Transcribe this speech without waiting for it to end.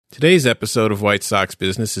Today's episode of White Sox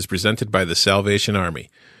Business is presented by the Salvation Army.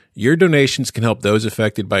 Your donations can help those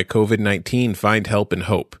affected by COVID-19 find help and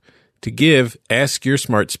hope. To give, ask your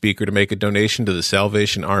smart speaker to make a donation to the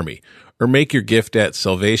Salvation Army, or make your gift at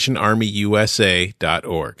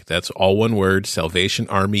salvationarmyusa.org. That's all one word,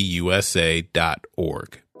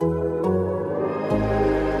 salvationarmyusa.org.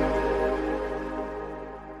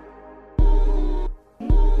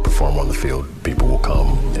 Perform on the field, people will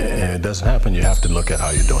come. And it doesn't happen, you have to look at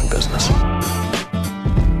how you're doing business.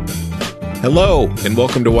 Hello, and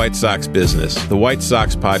welcome to White Sox Business, the White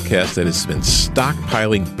Sox podcast that has been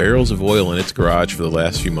stockpiling barrels of oil in its garage for the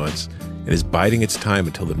last few months and is biding its time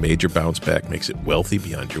until the major bounce back makes it wealthy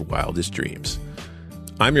beyond your wildest dreams.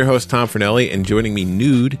 I'm your host, Tom Fernelli, and joining me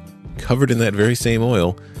nude, covered in that very same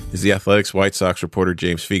oil, is the Athletics White Sox reporter,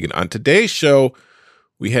 James Fegan. On today's show,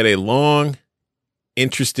 we had a long,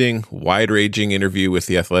 interesting, wide-ranging interview with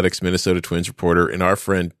the Athletics Minnesota Twins reporter and our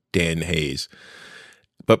friend Dan Hayes.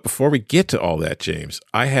 But before we get to all that, James,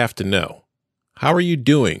 I have to know, how are you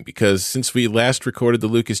doing? Because since we last recorded the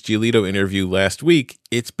Lucas Giolito interview last week,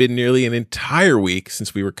 it's been nearly an entire week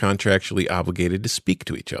since we were contractually obligated to speak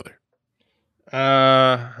to each other.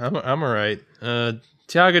 I'm all right.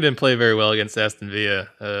 Thiago didn't play very well against Aston Villa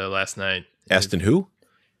last night. Aston who?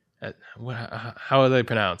 How are they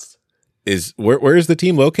pronounced? Where is the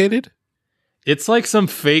team located? It's like some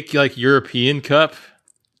fake European cup.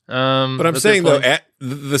 But I'm saying though,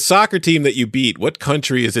 the soccer team that you beat, what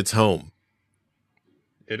country is its home?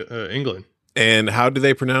 England. And how do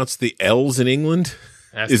they pronounce the L's in England?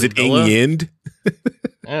 Aston Is it Villa? England? I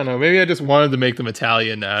don't know. Maybe I just wanted to make them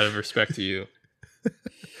Italian out of respect to you.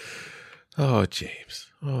 Oh, James.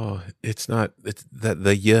 Oh, it's not. It's that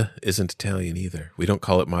the "y" isn't Italian either. We don't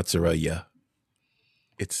call it mozzarella.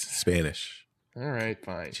 It's Spanish. All right,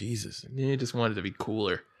 fine. Jesus. He just wanted to be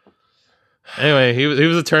cooler. Anyway, he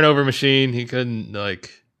was a turnover machine. He couldn't that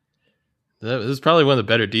was probably one of the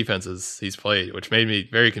better defenses he's played, which made me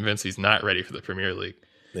very convinced he's not ready for the Premier League.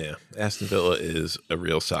 Yeah, Aston Villa is a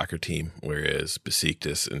real soccer team, whereas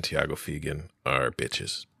Besiktas and Thiago Fegan are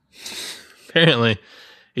bitches. Apparently,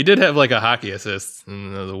 he did have like a hockey assist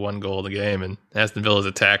in the one goal of the game, and Aston Villa's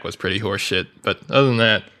attack was pretty horseshit. But other than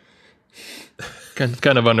that, kind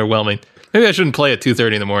of underwhelming. Maybe I shouldn't play at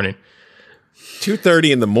 2:30 in the morning.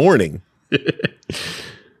 2:30 in the morning.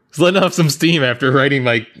 Just letting off some steam after writing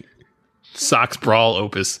my Sox Brawl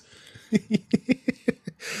opus.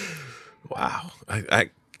 Wow. I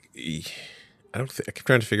don't think I keep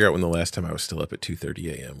trying to figure out when the last time I was still up at 2:30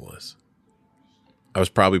 a.m. was. I was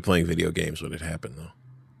probably playing video games when it happened, though.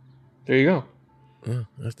 There you go. Well,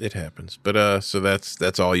 it happens. But so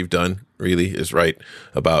that's all you've done, really, is write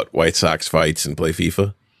about White Sox fights and play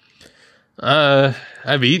FIFA?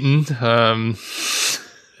 I've eaten.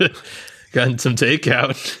 Gotten some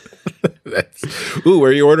takeout.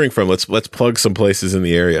 Where are you ordering from? Let's plug some places in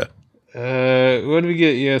the area. What did we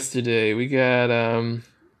get yesterday? We got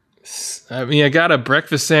I got a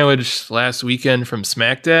breakfast sandwich last weekend from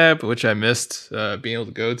Smack Dab, which I missed being able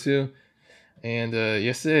to go to. And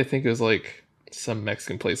yesterday I think it was like some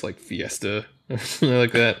Mexican place like Fiesta or something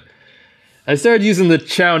like that. I started using the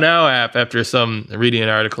Chow Now app after reading an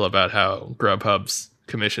article about how Grubhub's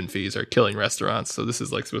commission fees are killing restaurants. So this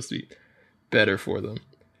is like supposed to be better for them.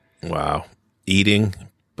 Wow. Eating,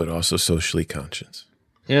 but also socially conscious.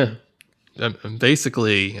 Yeah. I'm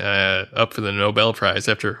basically up for the Nobel Prize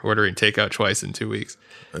after ordering takeout twice in 2 weeks.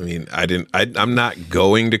 I mean, I'm not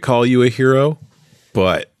going to call you a hero,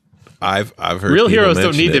 but I've heard real heroes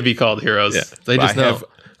don't need to be called heroes. Yeah, they just know.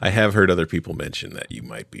 I have heard other people mention that you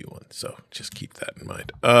might be one, so just keep that in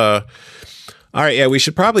mind. All right, yeah, we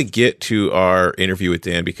should probably get to our interview with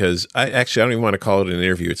Dan because I don't even want to call it an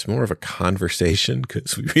interview. It's more of a conversation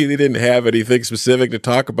because we really didn't have anything specific to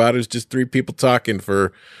talk about. It was just three people talking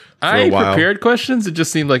for a while. I prepared questions. It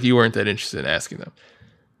just seemed like you weren't that interested in asking them.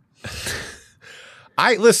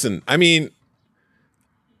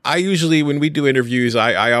 I usually, when we do interviews,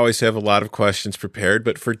 I always have a lot of questions prepared.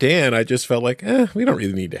 But for Dan, I just felt like, we don't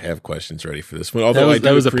really need to have questions ready for this one. Although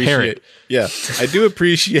that was apparent. Yeah, I do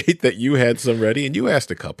appreciate that you had some ready and you asked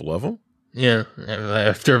a couple of them. Yeah,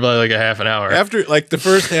 after about like a half an hour. After like the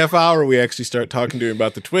first half hour, we actually start talking to him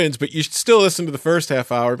about the Twins. But you should still listen to the first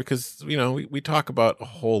half hour because, we talk about a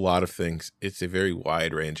whole lot of things. It's a very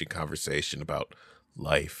wide-ranging conversation about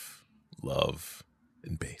life, love,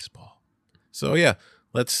 and baseball. So, yeah.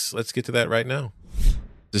 Let's get to that right now.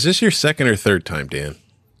 Is this your second or third time, Dan?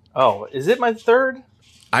 Oh, is it my third?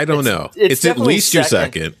 I don't know. It's at least your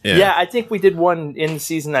second. Yeah, I think we did one in the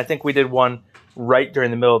season. I think we did one right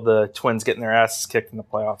during the middle of the Twins getting their asses kicked in the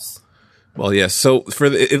playoffs. Well, yes. So for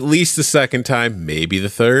at least the second time, maybe the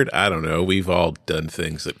third, I don't know. We've all done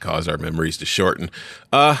things that cause our memories to shorten.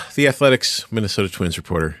 The Athletics Minnesota Twins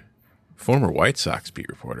reporter, former White Sox beat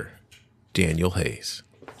reporter, Daniel Hayes.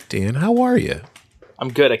 Dan, how are you?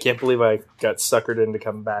 I'm good. I can't believe I got suckered into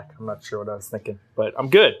coming back. I'm not sure what I was thinking, but I'm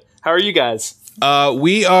good. How are you guys?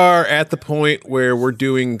 We are at the point where we're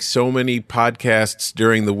doing so many podcasts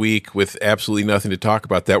during the week with absolutely nothing to talk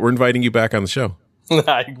about that we're inviting you back on the show.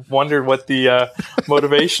 I wondered what the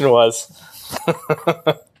motivation was.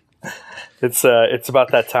 It's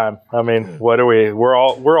about that time. I mean, what are we? We're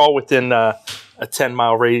all within a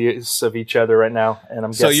 10-mile radius of each other right now, and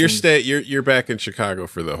I'm so guessing you're back in Chicago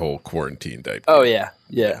for the whole quarantine type. Oh yeah.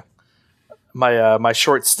 My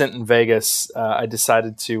short stint in Vegas, I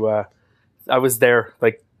decided to. I was there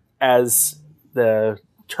like as the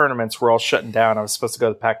tournaments were all shutting down. I was supposed to go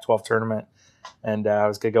to the Pac-12 tournament. And I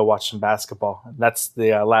was going to go watch some basketball. And that's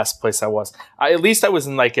the last place I was. At least I was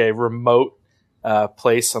in like a remote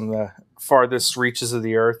place on the farthest reaches of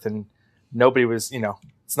the earth. And nobody was,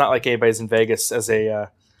 it's not like anybody's in Vegas as a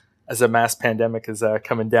mass pandemic is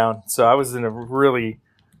coming down. So I was in a really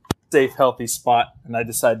safe, healthy spot. And I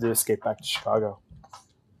decided to escape back to Chicago.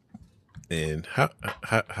 And how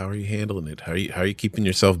are you handling it? How are you keeping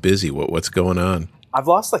yourself busy? What's going on? I've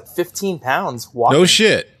lost like 15 pounds walking. No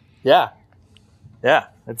shit. Yeah. Yeah,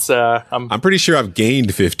 it's I'm pretty sure I've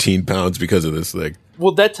gained 15 pounds because of this thing.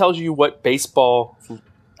 Well, that tells you what baseball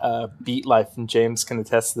beat life, and James can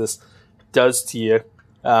attest to this, does to you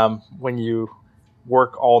when you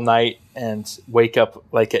work all night and wake up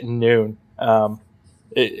like at noon.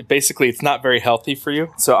 Basically, it's not very healthy for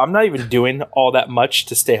you. So I'm not even doing all that much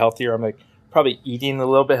to stay healthier. I'm like probably eating a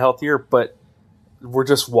little bit healthier, but we're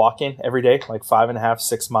just walking every day, like 5.5,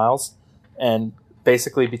 6 miles, and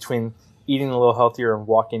basically between eating a little healthier and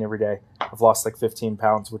walking every day, I've lost like 15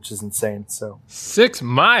 pounds, which is insane. So 6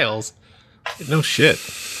 miles? No shit.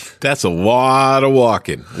 That's a lot of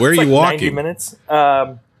walking. Where are you walking? 90 minutes.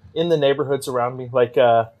 In the neighborhoods around me. Like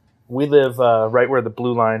we live right where the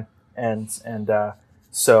blue line ends, and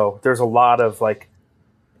so there's a lot of like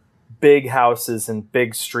big houses and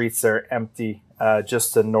big streets that are empty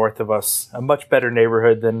just to the north of us. A much better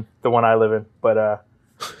neighborhood than the one I live in, but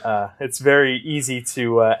it's very easy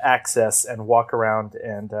to access and walk around,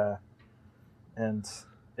 and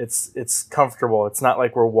it's comfortable. It's not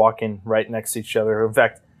like we're walking right next to each other. In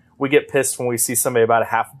fact, we get pissed when we see somebody about a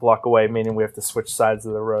half a block away, meaning we have to switch sides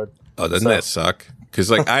of the road. Oh, doesn't that suck?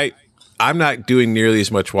 Because like I'm not doing nearly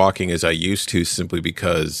as much walking as I used to, simply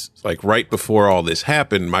because like right before all this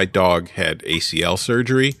happened, my dog had ACL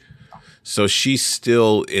surgery. So she's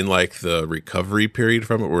still in like the recovery period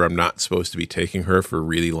from it, where I'm not supposed to be taking her for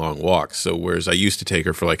really long walks. So whereas I used to take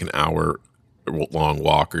her for like an hour long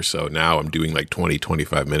walk or so, now I'm doing like 20,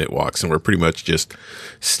 25-minute walks. And we're pretty much just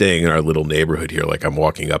staying in our little neighborhood here. Like I'm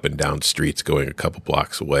walking up and down streets going a couple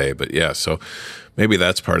blocks away. But yeah, so maybe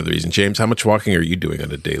that's part of the reason. James, how much walking are you doing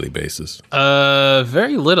on a daily basis?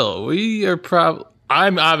 Very little.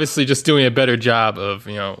 I'm obviously just doing a better job of,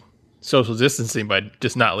 social distancing by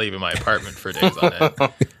just not leaving my apartment for days on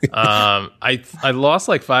end. I lost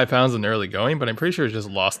like 5 pounds in early going, but I'm pretty sure I just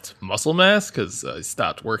lost muscle mass because I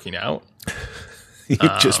stopped working out.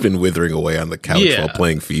 You've just been withering away on the couch while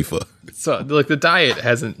playing FIFA. So like the diet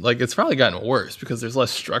hasn't, like, it's probably gotten worse because there's less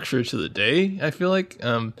structure to the day, I feel like.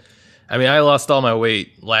 I lost all my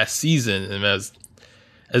weight last season, and as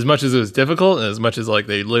much as it was difficult, and as much as like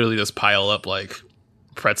they literally just pile up like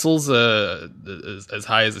pretzels as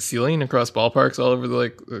high as the ceiling across ballparks all over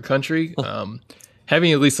the country.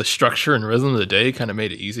 Having at least a structure and rhythm of the day kind of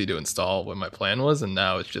made it easy to install what my plan was, and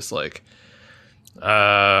now it's just like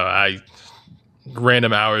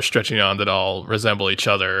random hours stretching on that all resemble each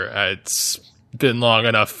other. It's been long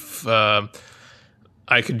enough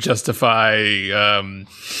I could justify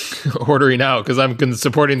ordering out because I'm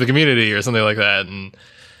supporting the community or something like that, and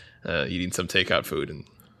eating some takeout food. And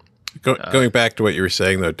going back to what you were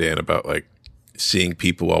saying though, Dan, about like seeing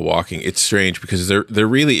people while walking, it's strange because there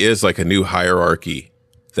really is like a new hierarchy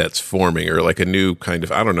that's forming, or like a new kind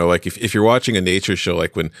of, I don't know, like if you're watching a nature show,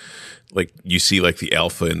 like when like you see like the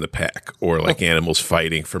alpha in the pack, or like animals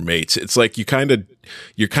fighting for mates, it's like you're kind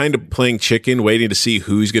of playing chicken, waiting to see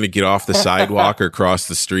who's going to get off the sidewalk or cross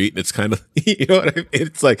the street. And it's kind of, you know what I mean?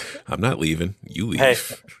 It's like, I'm not leaving, you leave. Hey,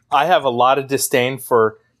 I have a lot of disdain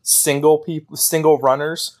for single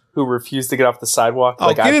runners who refuse to get off the sidewalk. Oh,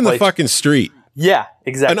 like get in the fucking street. Yeah,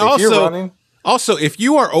 exactly. And also, if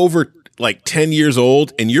you are over like 10 years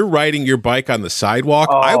old and you're riding your bike on the sidewalk,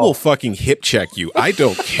 I will fucking hip check you. I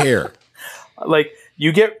don't care. Like,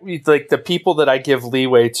 You get like the people that I give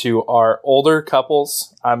leeway to are older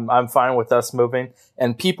couples. I'm fine with us moving,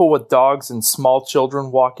 and people with dogs and small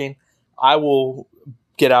children walking. I will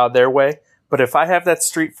get out of their way. But if I have that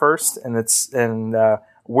street first and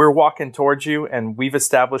we're walking towards you and we've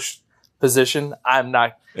established position, I'm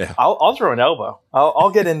not. Yeah. I'll throw an elbow. I'll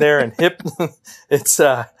get in there and hip.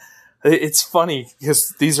 It's funny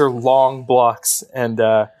because these are long blocks, and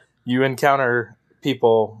you encounter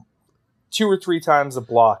people 2 or 3 times a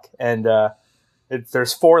block, and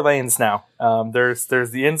there's 4 lanes now. There's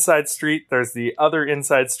the inside street, there's the other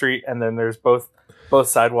inside street, and then there's both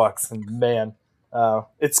sidewalks. And man,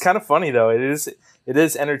 it's kind of funny though. It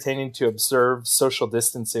is entertaining to observe social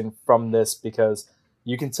distancing from this, because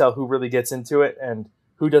you can tell who really gets into it and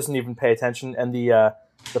who doesn't even pay attention. And the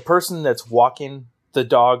person that's walking the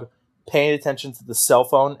dog, paying attention to the cell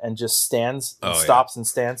phone and just stands and stops and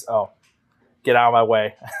stands. Oh, get out of my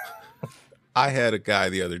way. I had a guy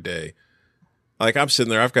the other day, like I'm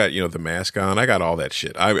sitting there, I've got, the mask on. I got all that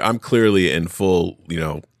shit. I'm clearly in full,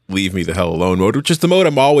 leave me the hell alone mode, which is the mode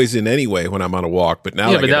I'm always in anyway when I'm on a walk. But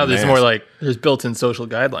now, there's more like there's built-in social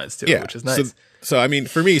guidelines to it, which is nice. So, I mean,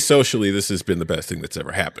 for me, socially, this has been the best thing that's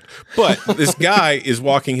ever happened. But this guy is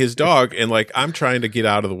walking his dog, and like I'm trying to get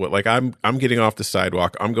out of the way. Like I'm getting off the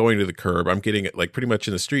sidewalk. I'm going to the curb. I'm getting it like pretty much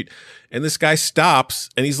in the street. And this guy stops,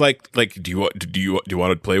 and he's like, do you want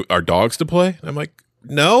to play our dogs to play? And I'm like,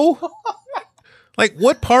 no. Like,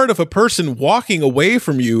 what part of a person walking away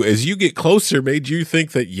from you as you get closer made you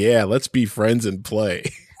think that, let's be friends and play?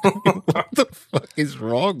 What the fuck is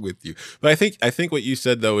wrong with you? But I think what you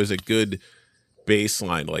said though is a good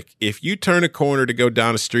baseline. Like, if you turn a corner to go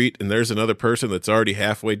down a street and there's another person that's already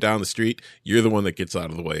halfway down the street, you're the one that gets out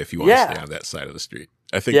of the way if you want to stay on that side of the street.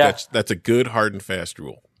 I think that's a good hard and fast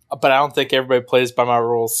rule. But I don't think everybody plays by my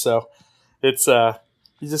rules, so it's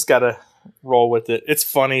you just gotta roll with it. It's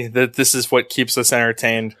funny that this is what keeps us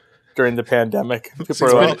entertained during the pandemic.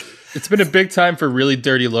 It's been a big time for really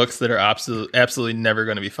dirty looks that are absolutely never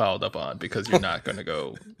going to be followed up on, because you're not going to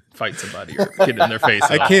go fight somebody or get in their face.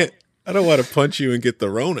 I don't want to punch you and get the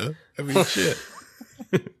Rona. I mean, shit.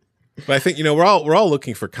 But I think, we're all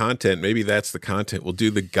looking for content. Maybe that's the content. We'll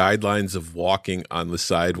do the guidelines of walking on the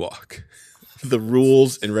sidewalk, the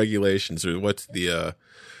rules and regulations, or what's the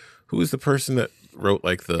who is the person that wrote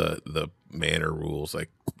like the manner rules, like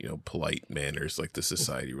polite manners, like the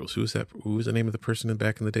society rules. Who was that? Who was the name of the person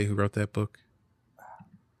back in the day who wrote that book?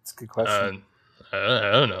 That's a good question.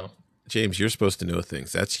 I don't know. James, you're supposed to know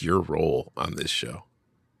things. That's your role on this show.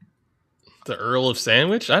 The Earl of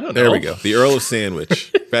Sandwich? I don't know. There we go. The Earl of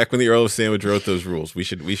Sandwich. Back when the Earl of Sandwich wrote those rules, we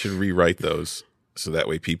should rewrite those so that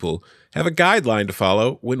way people have a guideline to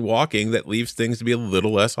follow when walking that leaves things to be a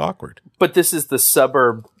little less awkward. But this is the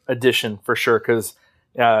suburb edition for sure, because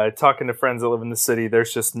talking to friends that live in the city,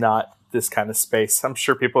 there's just not this kind of space. I'm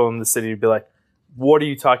sure people in the city would be like, what are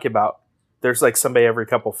you talking about? There's like somebody every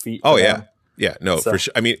couple feet. Oh, yeah. Yeah, no, for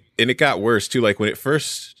sure. I mean, and it got worse too. Like when it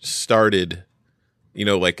first started,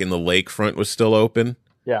 like in the lakefront was still open.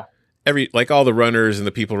 Yeah. All the runners and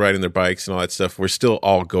the people riding their bikes and all that stuff were still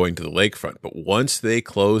all going to the lakefront. But once they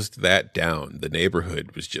closed that down, the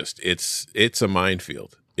neighborhood was just, it's a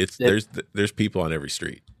minefield. There's people on every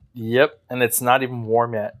street. Yep. And it's not even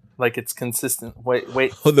warm yet. Like it's consistent. Wait.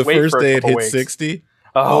 The first day it hit 60.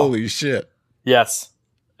 Oh, holy shit. Yes.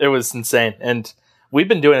 It was insane. And we've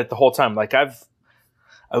been doing it the whole time. Like I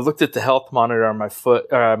looked at the health monitor on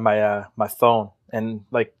my my phone. And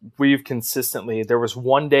like we've consistently, there was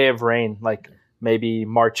one day of rain, like maybe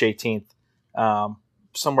March 18th,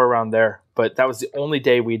 somewhere around there. But that was the only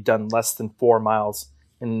day we'd done less than 4 miles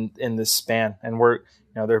in this span. And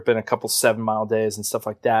there have been a couple 7-mile days and stuff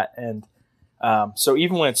like that. And so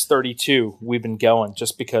even when it's 32, we've been going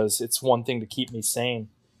just because it's one thing to keep me sane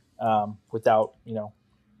without,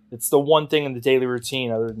 it's the one thing in the daily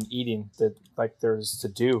routine other than eating that like there's to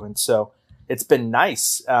do. And so it's been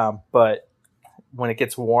nice. But when it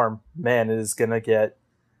gets warm, man, it is going to get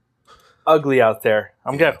ugly out there.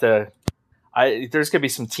 I'm going to have to, there's going to be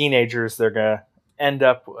some teenagers that are going to end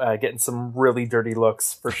up getting some really dirty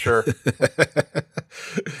looks for sure.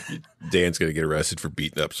 Dan's going to get arrested for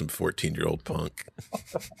beating up some 14-year-old punk.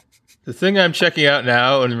 The thing I'm checking out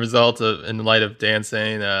now in light of Dan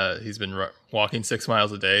saying he's been walking 6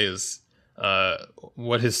 miles a day is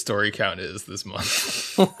what his story count is this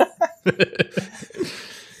month.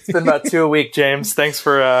 It's been about 2 a week, James. Thanks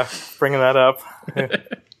for bringing that up.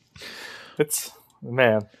 It's,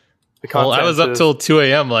 man. I was up till 2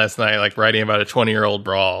 a.m. last night, like writing about a 20-year-old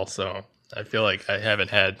brawl. So I feel like I haven't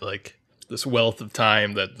had like this wealth of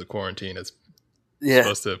time that the quarantine is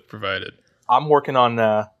supposed to have provided. I'm working on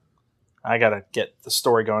I gotta get the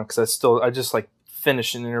story going because I just like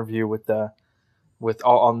finished an interview with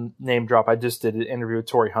I'll name drop. I just did an interview with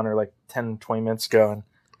Torrey Hunter like 10, 20 minutes ago, and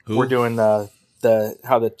we're doing how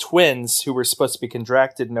the Twins, who were supposed to be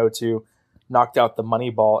contracted in 2002, knocked out the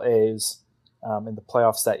Moneyball A's in the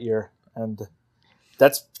playoffs that year, and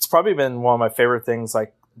it's probably been one of my favorite things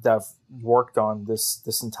like that I've worked on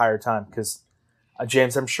this entire time because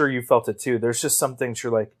James, I'm sure you felt it too. There's just some things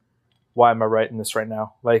you're like, why am I writing this right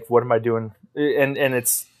now? Like, what am I doing? And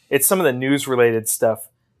it's some of the news related stuff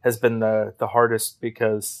has been the hardest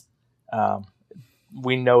because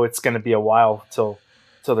we know it's going to be a while till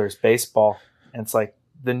there's baseball, and it's like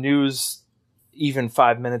the news even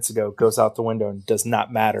 5 minutes ago goes out the window and does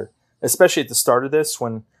not matter, especially at the start of this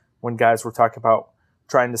when guys were talking about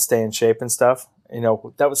trying to stay in shape and stuff.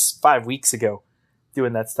 That was 5 weeks ago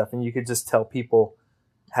doing that stuff, and you could just tell people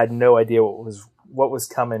had no idea what was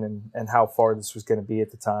coming and how far this was going to be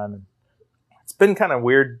at the time. And it's been kind of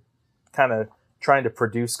weird kind of trying to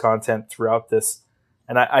produce content throughout this.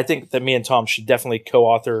 And I think that me and Tom should definitely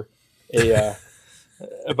co-author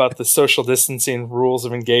about the social distancing rules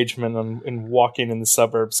of engagement in walking in the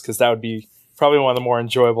suburbs, because that would be probably one of the more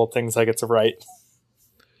enjoyable things I get to write.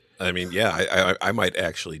 I mean, yeah, I might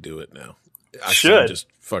actually do it now. I'm just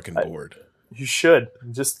fucking bored. You should.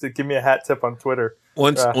 Just to give me a hat tip on Twitter.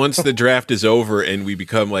 Once the draft is over and we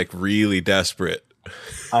become like really desperate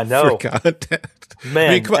I know. for content. Man,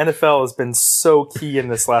 I mean, NFL has been so key in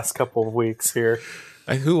this last couple of weeks here.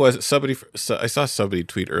 Who was it? I saw somebody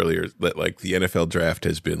tweet earlier that like the NFL draft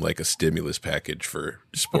has been like a stimulus package for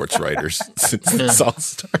sports writers since this all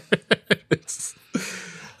started.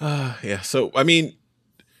 Yeah. So, I mean,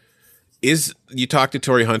 you talked to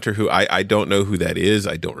Torrey Hunter, who I don't know who that is.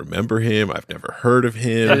 I don't remember him. I've never heard of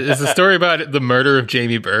him. Is the story about the murder of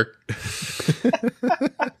Jamie Burke?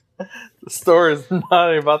 The story is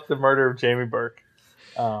not about the murder of Jamie Burke.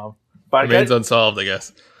 But remains unsolved, I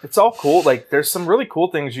guess. It's all cool. Like, there's some really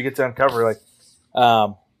cool things you get to uncover. Like,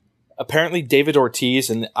 apparently David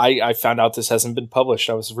Ortiz, and I found out this hasn't been published.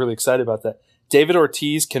 I was really excited about that. David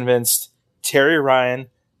Ortiz convinced Terry Ryan,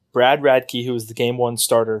 Brad Radke, who was the Game 1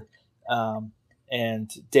 starter,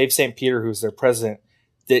 and Dave St. Peter, who's their president,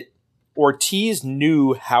 that Ortiz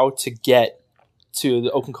knew how to get to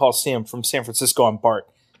the Oakland Coliseum from San Francisco on BART.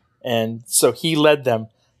 And so he led them.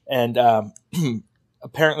 And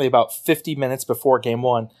apparently about 50 minutes before Game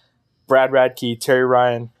 1, Brad Radke, Terry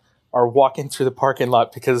Ryan are walking through the parking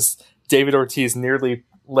lot because David Ortiz nearly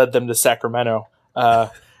led them to Sacramento.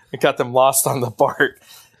 It got them lost on the BART.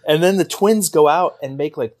 And then the Twins go out and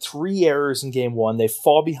make like 3 errors in Game 1. They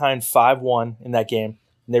fall behind 5-1 in that game.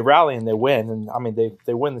 And they rally and they win. And I mean,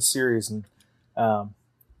 they win the series. And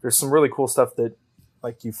there's some really cool stuff that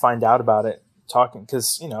like you find out about it talking.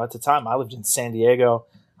 Because, at the time I lived in San Diego.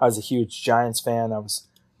 I was a huge Giants fan. I was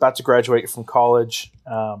about to graduate from college.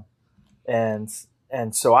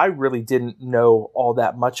 And so I really didn't know all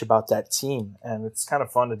that much about that team. And it's kind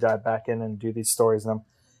of fun to dive back in and do these stories. And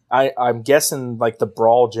I'm guessing like the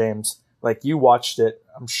brawl, James, like you watched it,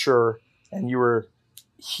 I'm sure, and you were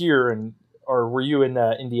here or were you in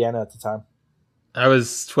Indiana at the time? I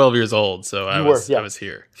was 12 years old, so I was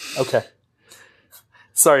here. Okay.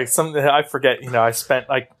 Sorry, something I forget. I spent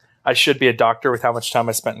I should be a doctor with how much time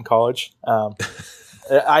I spent in college.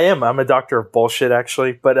 I am. I'm a doctor of bullshit,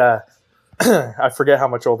 actually, but I forget how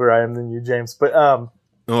much older I am than you, James. But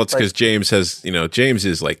well, it's because James has, James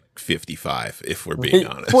is like 55, if we're being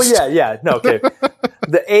honest. Well, yeah, no, okay.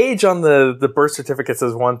 The age on the birth certificates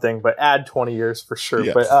is one thing, but add 20 years for sure.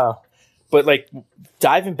 Yes. But like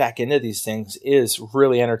diving back into these things is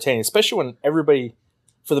really entertaining, especially when everybody,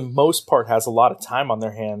 for the most part, has a lot of time on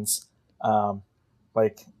their hands.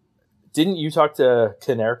 Didn't you talk to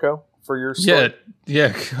Konerko for your story?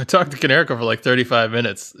 Yeah. I talked to Konerko for like 35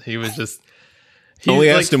 minutes. He was just... Only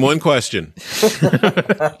asked him one question.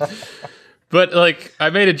 But like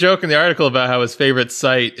I made a joke in the article about how his favorite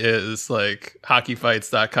site is like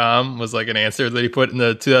hockeyfights.com was like an answer that he put in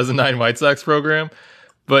the 2009 White Sox program.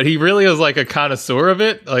 But he really was like a connoisseur of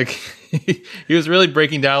it. Like he was really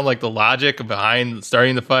breaking down like the logic behind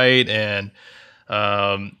starting the fight. And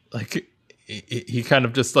he kind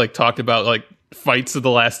of just like talked about like fights of the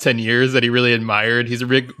last 10 years that he really admired. He's a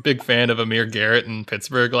big fan of Amir Garrett in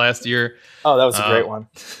Pittsburgh last year. Oh, that was a great one.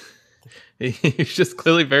 He's just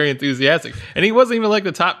clearly very enthusiastic. And he wasn't even like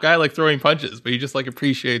the top guy like throwing punches, but he just like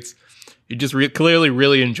appreciates, he just clearly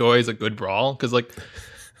really enjoys a good brawl. Because like,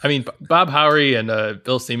 I mean, Bob Howery and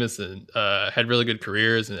Bill Stevenson had really good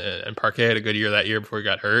careers, and Parquet had a good year that year before he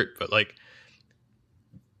got hurt. But like,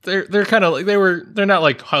 they're kind of like they're not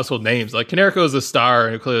like household names. Like Konerko is a star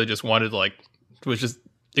and clearly just wanted was just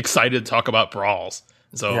excited to talk about brawls.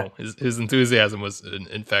 So his enthusiasm was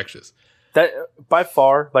infectious. That by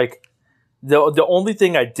far, like the only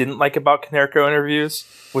thing I didn't like about Konerko interviews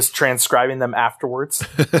was transcribing them afterwards,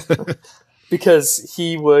 because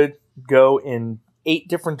he would go in 8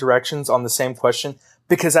 different directions on the same question,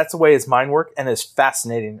 because that's the way his mind worked, and it's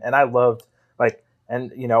fascinating. And I loved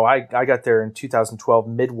I got there in 2012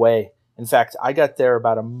 midway. In fact, I got there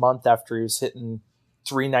about a month after he was hitting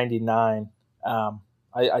 399.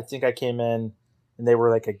 I think I came in and they were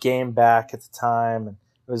like a game back at the time, and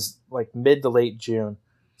it was like mid to late June.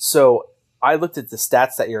 So I looked at the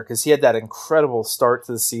stats that year because he had that incredible start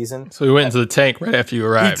to the season. So he went into the tank right after you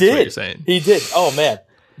arrived. He did. Is what you're saying. He did. Oh man,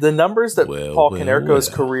 the numbers that Paul Konerko's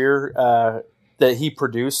career that he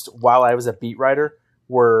produced while I was a beat writer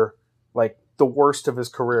were like the worst of his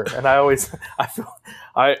career. And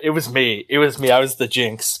it was me. I was the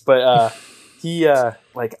jinx. But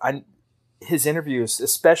his interviews,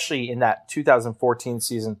 especially in that 2014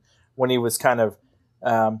 season when he was kind of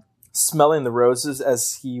smelling the roses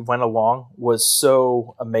as he went along, was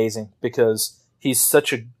so amazing because he's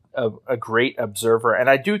such a great observer. And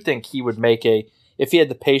I do think he would make if he had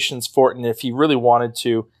the patience for it and if he really wanted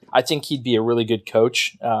to, I think he'd be a really good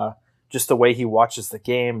coach. Just the way he watches the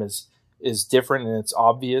game is different and it's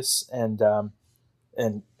obvious. And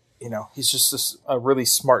he's just a really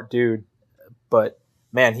smart dude. But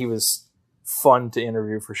man, he was fun to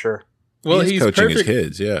interview for sure. Well, he's coaching perfect. his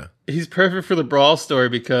kids. Yeah, he's perfect for the brawl story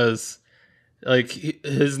because, like,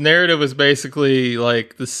 his narrative was basically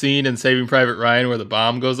like the scene in Saving Private Ryan where the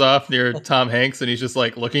bomb goes off near Tom Hanks and he's just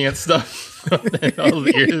like looking at stuff and all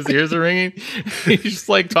his ears are ringing. He's just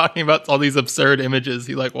like talking about all these absurd images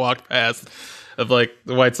he like walked past of like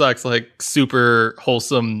the White Sox like super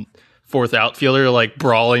wholesome fourth outfielder like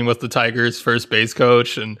brawling with the Tigers first base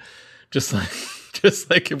coach and just like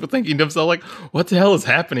thinking to himself like, what the hell is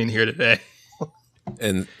happening here today?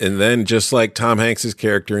 And then just like Tom Hanks's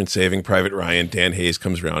character in Saving Private Ryan, Dan Hayes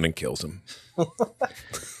comes around and kills him.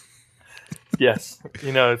 Yes.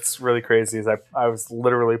 It's really crazy. I was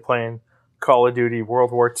literally playing Call of Duty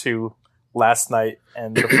World War II last night,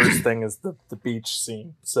 and the first thing is the beach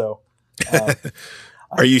scene. So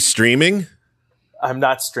are you streaming? I'm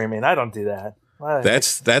not streaming. I don't do that.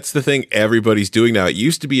 That's the thing everybody's doing now. It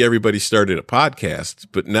used to be everybody started a podcast,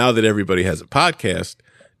 but now that everybody has a podcast,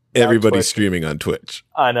 everybody's streaming on Twitch.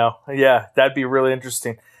 I know. Yeah, that'd be really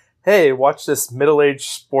interesting. Hey, watch this middle-aged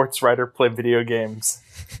sports writer play video games.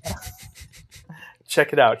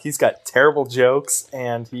 Check it out. He's got terrible jokes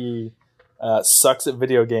and he sucks at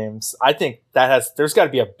video games. I think there's got to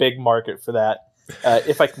be a big market for that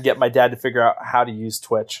if I can get my dad to figure out how to use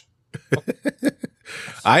Twitch.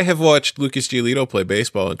 I have watched Lucas Giolito play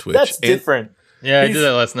baseball on Twitch. That's different. Yeah, I did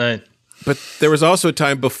that last night. But there was also a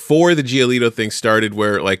time before the Giolito thing started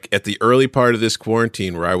where, like, at the early part of this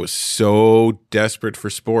quarantine where I was so desperate for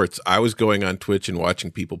sports, I was going on Twitch and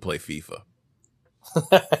watching people play FIFA.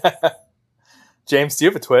 James, do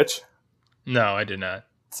you have a Twitch? No, I did not.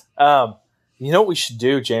 You know what we should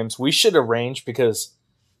do, James? We should arrange, because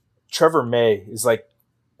Trevor May is like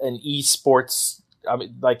an esports. I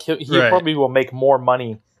mean, like he probably will make more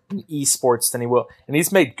money in esports than he will, and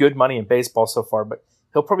he's made good money in baseball so far. But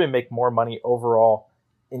he'll probably make more money overall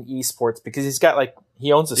in esports because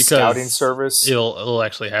he owns a scouting service. It'll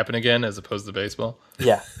actually happen again as opposed to baseball.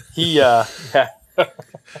 Yeah,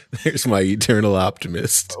 There's my eternal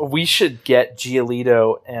optimist. We should get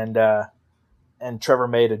Giolito and Trevor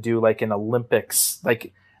May to do like an Olympics.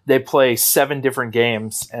 Like they play 7 different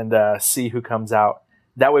games and see who comes out.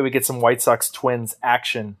 That way we get some White Sox Twins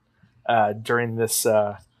action during this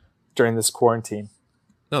quarantine.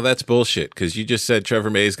 No, that's bullshit, because you just said Trevor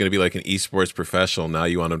May is going to be like an esports professional. Now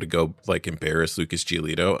you want him to go like embarrass Lucas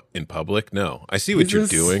Giolito in public? No. I see what you're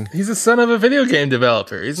doing. He's a son of a video game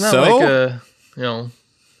developer. He's not like a,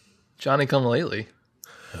 Johnny come lately.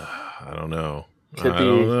 I don't know.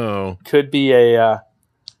 Could be a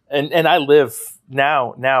and I live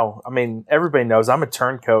now. I mean, everybody knows I'm a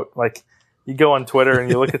turncoat. Like you go on Twitter and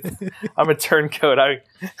you look at I'm a turncoat.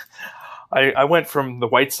 I went from the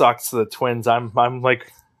White Sox to the Twins. I'm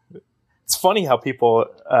like, it's funny how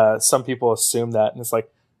some people assume that, and it's like,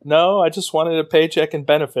 no, I just wanted a paycheck and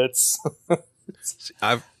benefits.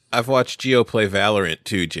 I've watched Gio play Valorant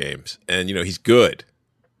too, James, and he's good,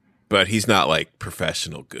 but he's not like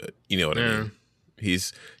professional good. You know what I mean?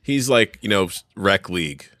 He's like rec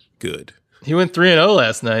league good. He went 3-0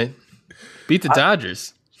 last night. Beat the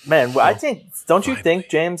Dodgers. Man, I think. Don't you think,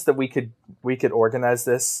 James, that we could organize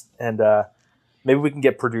this and maybe we can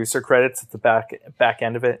get producer credits at the back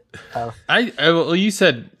end of it? Well, you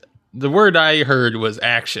said the word I heard was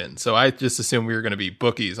action, so I just assumed we were going to be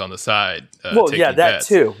bookies on the side. Well, yeah, that bets.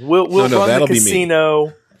 too. We'll run that'll the be me.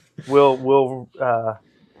 casino. We'll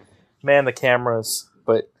man the cameras,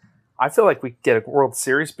 but I feel like we could get a World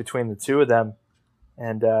Series between the two of them,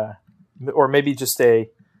 and or maybe just a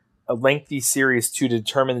lengthy series to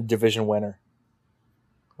determine the division winner.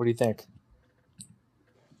 What do you think?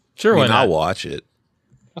 Sure, why not? I'll watch it.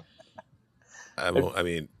 I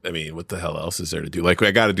mean, what the hell else is there to do? Like, I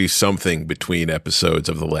got to do something between episodes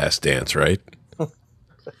of The Last Dance, right?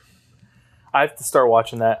 I have to start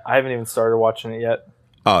watching that. I haven't even started watching it yet.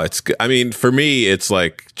 Oh, it's good. I mean, for me, it's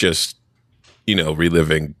like just,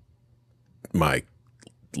 reliving my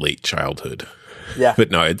late childhood. Yeah. But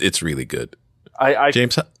no, it's really good.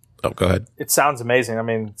 James, go ahead. It sounds amazing. I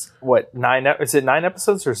mean, what, 9? Is it 9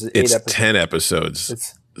 episodes or is it 8 It's episodes? 10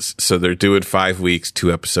 episodes. So they're doing 5 weeks, 2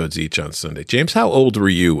 episodes each on Sunday. James, how old were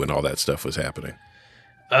you when all that stuff was happening?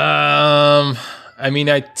 I mean,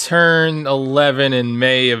 I turned 11 in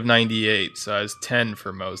May of 98, so I was 10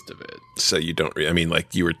 for most of it. So you don't,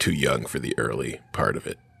 you were too young for the early part of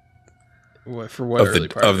it. For what early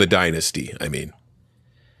part? Of the dynasty, I mean.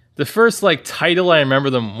 The first, title I remember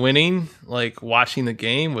them winning, watching the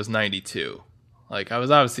game, was 92. I was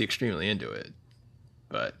obviously extremely into it,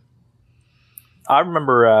 but... I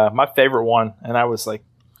remember my favorite one, and I was I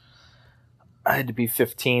had to be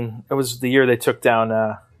 15. It was the year they took down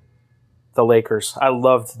the Lakers. I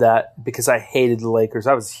loved that because I hated the Lakers.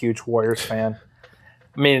 I was a huge Warriors fan.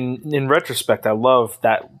 I mean, in retrospect, I love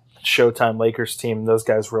that Showtime Lakers team. Those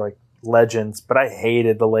guys were legends, but I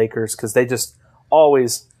hated the Lakers because they just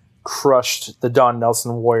always crushed the Don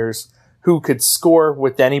Nelson Warriors, who could score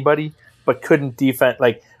with anybody but couldn't defend.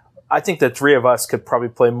 I think the three of us could probably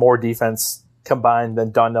play more defense combined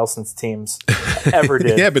than Don Nelson's teams ever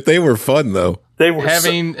did. Yeah, but they were fun though. They were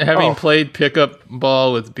having played pickup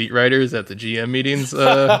ball with beat writers at the GM meetings.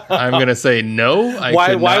 I'm gonna say no.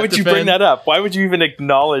 Why would you bring that up? Why would you even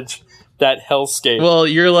acknowledge that hellscape? Well,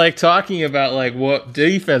 you're talking about what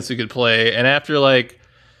defense we could play, and after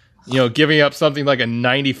giving up something like a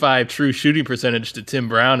 95 true shooting percentage to Tim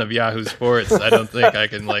Brown of Yahoo Sports, I don't think I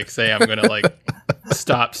can say I'm gonna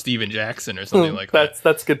stop Steven Jackson or something like that.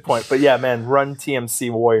 That's a good point. But yeah, man, Run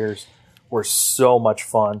TMC Warriors were so much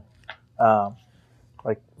fun.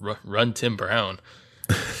 Run Tim Brown.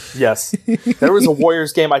 Yes, there was a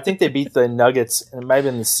Warriors game. I think they beat the Nuggets, and it might have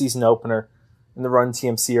been the season opener in the Run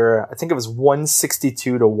TMC era. I think it was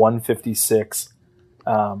 162 to 156,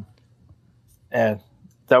 and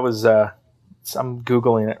that was. I'm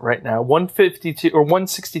googling it right now. 152 or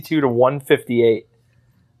 162 to 158.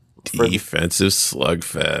 Defensive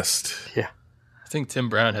slugfest. Yeah. I think Tim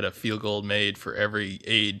Brown had a field goal made for every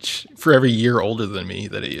year older than me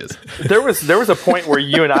that he is. There was a point where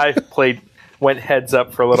you and I went heads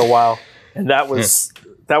up for a little while, and that was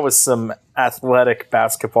some athletic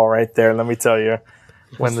basketball right there. Let me tell you,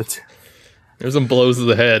 there's some blows to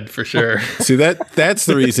the head for sure. See, that's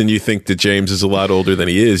the reason you think that James is a lot older than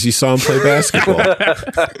he is. You saw him play basketball.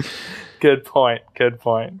 Good point.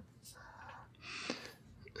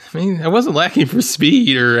 I mean, I wasn't lacking for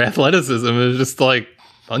speed or athleticism. It was just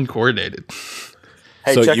uncoordinated.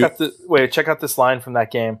 Hey, check out this line from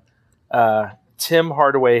that game. Tim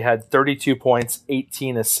Hardaway had 32 points,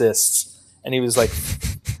 18 assists, and he was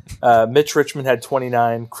Mitch Richmond had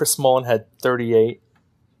 29, Chris Mullin had 38.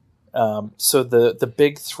 So the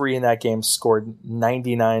big three in that game scored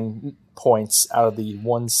 99 points out of the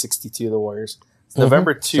 162 of the Warriors. It's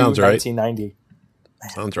November 2, Sounds right. 1990.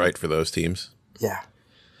 Sounds right for those teams. Yeah.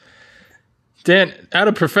 Dan, out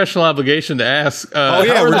of professional obligation to ask.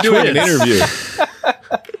 We're doing an interview.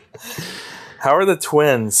 How are the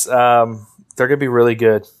Twins? They're going to be really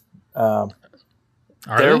good. Are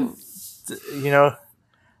they?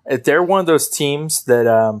 They're one of those teams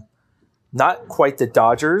that not quite the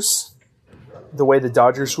Dodgers, the way the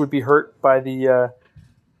Dodgers would be hurt by the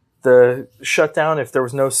shutdown if there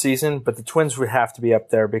was no season, but the Twins would have to be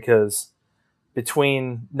up there because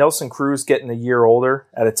between Nelson Cruz getting a year older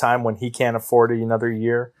at a time when he can't afford another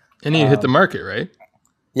year. And he hit the market, right?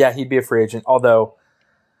 Yeah, he'd be a free agent. Although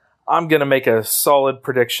I'm going to make a solid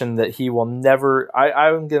prediction that he will never –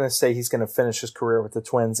 I'm going to say he's going to finish his career with the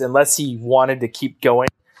Twins unless he wanted to keep going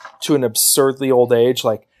to an absurdly old age.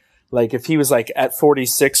 Like if he was at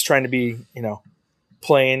 46 trying to be,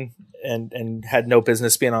 playing and had no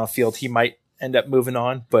business being on a field, he might end up moving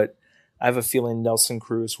on. But I have a feeling Nelson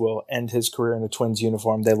Cruz will end his career in a Twins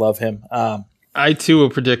uniform. They love him. I, too,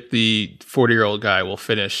 will predict the 40-year-old guy will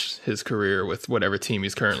finish his career with whatever team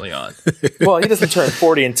he's currently on. Well, he doesn't turn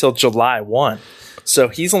 40 until July 1. So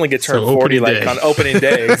he's only going to turn 40 like on opening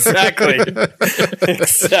day. Exactly.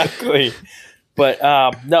 Exactly. But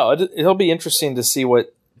no, it'll be interesting to see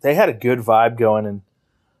what they had a good vibe going, and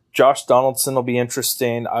Josh Donaldson will be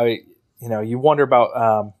interesting. You wonder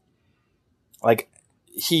about like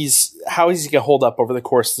how is he going to hold up over the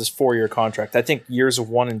course of this 4-year contract. I think years of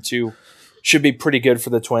 1 and 2 should be pretty good for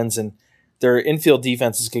the Twins, and their infield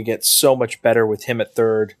defense is going to get so much better with him at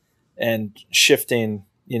third and shifting.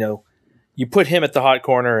 You put him at the hot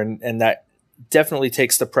corner, and that definitely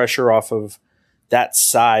takes the pressure off of that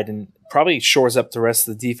side and probably shores up the rest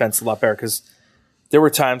of the defense a lot better, because there were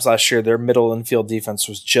times last year their middle infield defense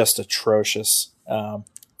was just atrocious.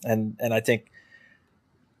 And I think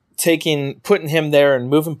putting him there and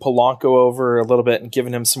moving Polanco over a little bit and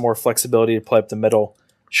giving him some more flexibility to play up the middle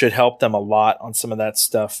should help them a lot on some of that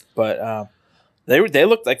stuff. But they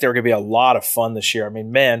looked like they were going to be a lot of fun this year. I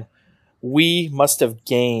mean, man, we must have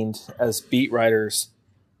gained as beat writers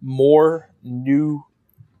more new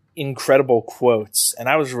incredible quotes, and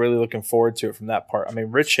I was really looking forward to it from that part. I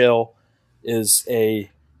mean, Rich Hill is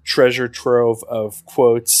a treasure trove of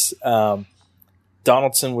quotes.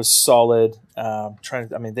 Donaldson was solid.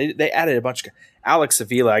 They added a bunch of Alex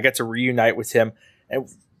Avila. I got to reunite with him, and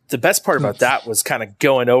the best part about that was kind of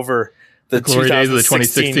going over the glory days of the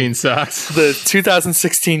 2016 Sox, the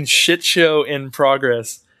 2016 shit show in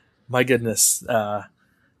progress. My goodness, that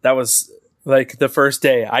was like the first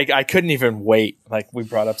day. I couldn't even wait. Like, we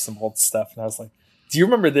brought up some old stuff, and I was like, "Do you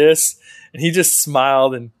remember this?" And he just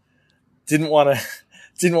smiled and didn't want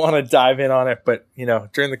to dive in on it. But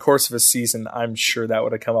during the course of a season, I'm sure that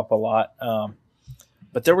would have come up a lot.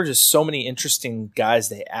 But there were just so many interesting guys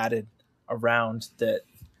they added around that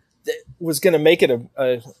was going to make it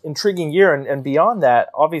a intriguing year. And beyond that,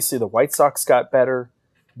 obviously the White Sox got better,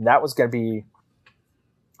 and that was going to be.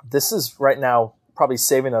 This is right now probably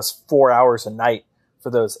saving us 4 hours a night for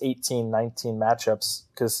those 18, 19 matchups.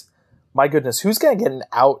 Because, my goodness, who's going to get an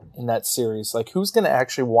out in that series? Like, who's going to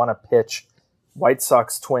actually want to pitch White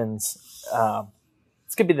Sox Twins?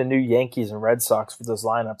 It's going to be the new Yankees and Red Sox for those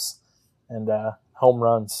lineups and home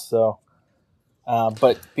runs. So,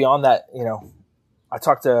 but beyond that, I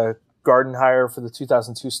talked to Gardenhire for the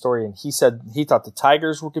 2002 story, and he said he thought the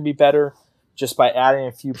Tigers were going to be better just by adding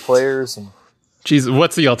a few players. And geez,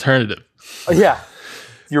 what's the alternative? Yeah,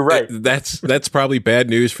 you're right. That's probably bad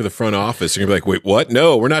news for the front office. You're going to be like, wait, what?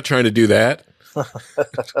 No, we're not trying to do that.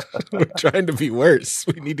 We're trying to be worse.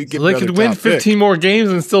 We need to get they could win 15 more games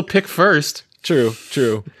and still pick first.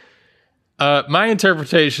 True. My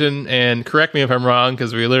interpretation, and correct me if I'm wrong,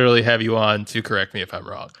 because we literally have you on to correct me if I'm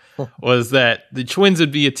wrong, was that the Twins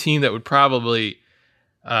would be a team that would probably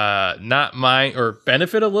not mind or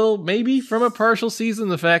benefit a little maybe from a partial season.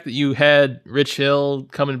 The fact that you had Rich Hill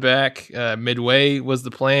coming back midway was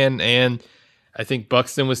the plan, and I think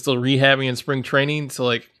Buxton was still rehabbing in spring training, so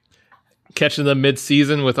like catching them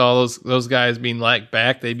mid-season with all those guys being like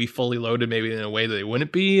back, they'd be fully loaded maybe in a way that they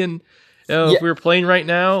wouldn't be. And if we were playing right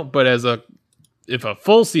now, but if a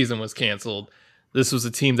full season was canceled, this was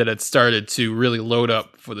a team that had started to really load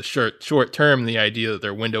up for the short term. The idea that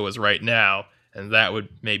their window was right now, and that would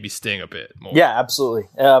maybe sting a bit more. Yeah, absolutely.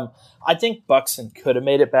 I think Buxton could have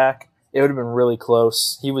made it back. It would have been really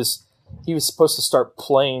close. He was supposed to start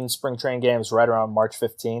playing spring training games right around March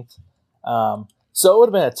 15th. So it would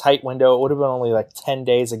have been a tight window. It would have been only like 10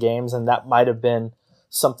 days of games, and that might have been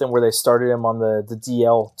something where they started him on the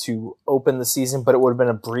DL to open the season, but it would have been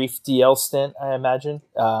a brief DL stint, I imagine.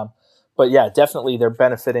 But yeah, definitely they're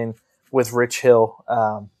benefiting with Rich Hill.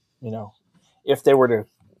 If they were to,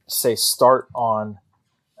 say, start on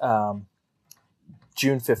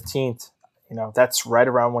June 15th, that's right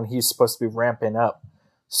around when he's supposed to be ramping up.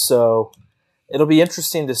 So it'll be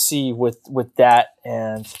interesting to see with that.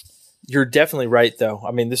 And you're definitely right, though.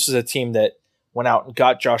 I mean, this is a team that went out and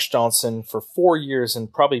got Josh Donaldson for 4 years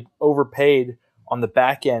and probably overpaid on the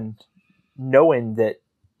back end, knowing that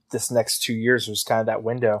this next 2 years was kind of that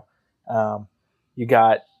window. You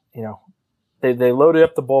got, they loaded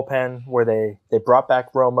up the bullpen where they brought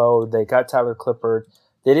back Romo. They got Tyler Clippard.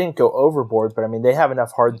 They didn't go overboard, but I mean, they have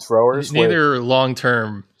enough hard throwers. Neither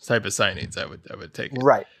long-term type of signings I would take.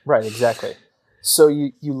 Right, exactly. So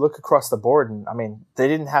you look across the board, and I mean, they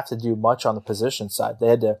didn't have to do much on the position side. They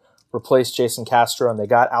had to replace Jason Castro, and they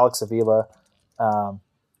got Alex Avila.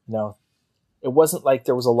 It wasn't like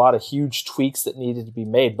there was a lot of huge tweaks that needed to be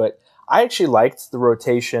made, but I actually liked the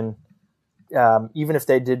rotation, even if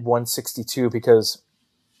they did 162, because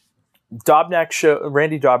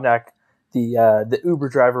Randy Dobnak, the Uber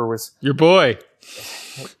driver, was your boy.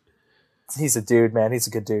 He's a dude, man. He's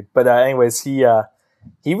a good dude. But anyways, he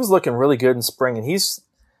was looking really good in spring, and he's,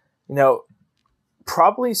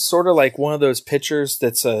 probably sort of like one of those pitchers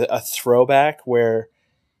that's a throwback where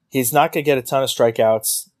he's not going to get a ton of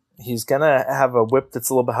strikeouts. He's going to have a whip that's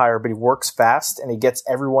a little bit higher, but he works fast and he gets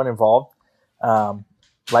everyone involved.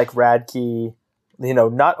 Like Radke,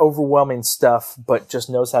 not overwhelming stuff, but just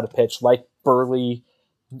knows how to pitch. Like Burley,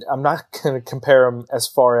 I'm not going to compare him as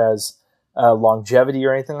far as longevity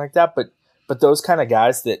or anything like that, but those kind of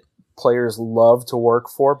guys that players love to work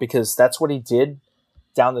for, because that's what he did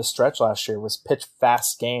down the stretch last year, was pitch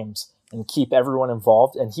fast games and keep everyone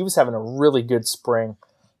involved. And he was having a really good spring,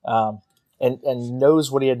 and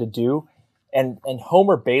knows what he had to do. And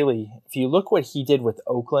Homer Bailey, if you look what he did with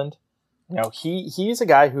Oakland, he's a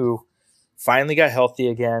guy who finally got healthy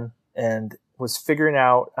again and was figuring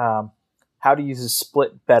out how to use his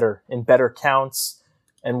split better in better counts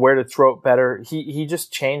and where to throw it better. He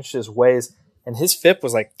just changed his ways. And his FIP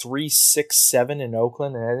was like 3.67 in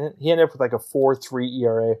Oakland, and he ended up with like a 4.3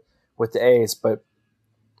 ERA with the A's. But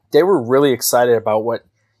they were really excited about what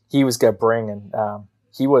he was going to bring, and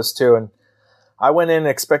he was too. And I went in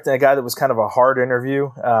expecting a guy that was kind of a hard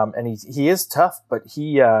interview, and he is tough, but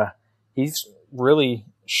he's really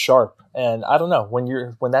sharp. And I don't know,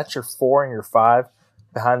 when that's your 4 and your 5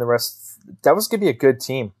 behind the rest, that was going to be a good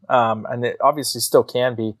team, and it obviously still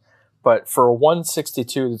can be. But for a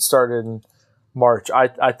 162 that started in March,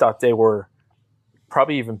 I thought they were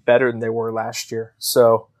probably even better than they were last year.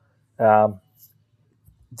 So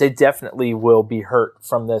they definitely will be hurt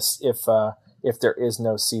from this if there is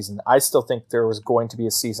no season. I still think there was going to be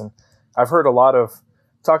a season. I've heard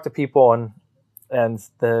talk to people, and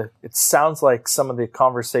it sounds like some of the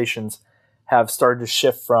conversations have started to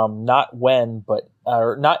shift from not when,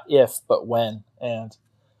 or not if, but when. And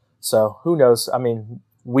so who knows? I mean,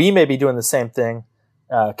 we may be doing the same thing,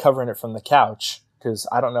 covering it from the couch, because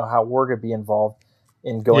I don't know how we're going to be involved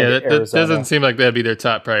in going to Arizona. That doesn't seem like that'd be their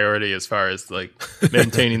top priority as far as like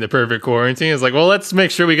maintaining the perfect quarantine. It's like, well, let's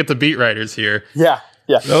make sure we get the beat writers here. Yeah.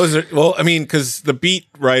 Those are, because the beat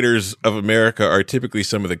writers of America are typically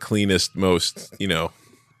some of the cleanest, most,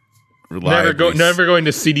 reliable. Never going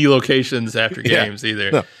to CD locations after games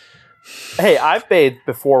either. No. Hey, I've bathed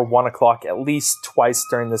before 1:00 at least twice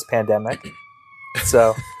during this pandemic.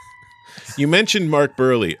 So you mentioned Mark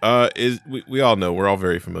Burley. We all know, we're all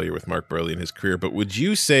very familiar with Mark Burley and his career, but would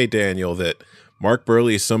you say, Daniel, that Mark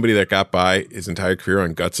Burley is somebody that got by his entire career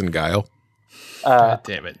on guts and guile? God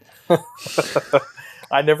damn it.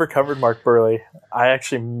 I never covered Mark Burley. I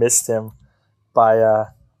actually missed him by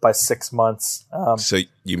 6 months. So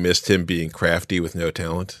you missed him being crafty with no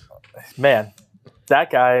talent? Man,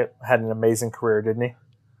 that guy had an amazing career, didn't he?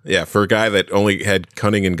 Yeah, for a guy that only had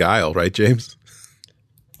cunning and guile, right, James?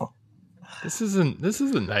 This isn't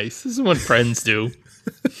nice. This is what friends do.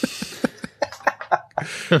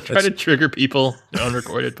 Try to trigger people in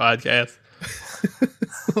unrecorded podcasts.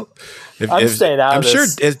 I'm staying out of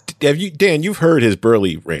this. I'm sure, Dan, you've heard his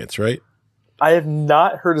Burley rants, right? I have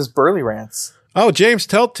not heard his Burley rants. Oh, James,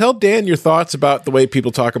 tell Dan your thoughts about the way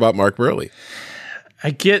people talk about Mark Burley. I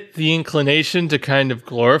get the inclination to kind of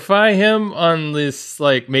glorify him on this,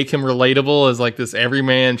 like, make him relatable as like this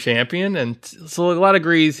everyman champion. And so a lot of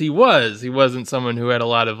agrees he wasn't someone who had a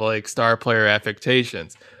lot of like star player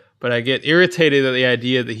affectations, but I get irritated at the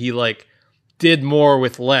idea that he like did more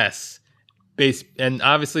with less. And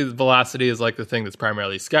obviously the velocity is like the thing that's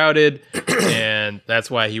primarily scouted, and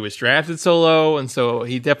that's why he was drafted so low. And so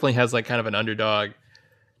he definitely has like kind of an underdog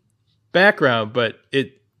background, but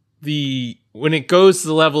when it goes to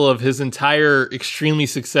the level of his entire extremely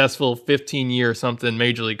successful 15-year something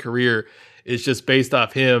major league career is just based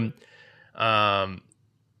off him,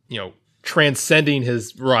 transcending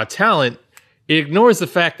his raw talent, it ignores the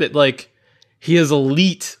fact that like he has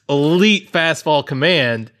elite fastball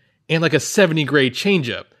command and like a 70 grade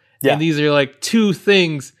changeup. Yeah. And these are like two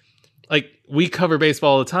things, like we cover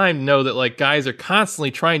baseball all the time, know that like guys are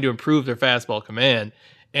constantly trying to improve their fastball command,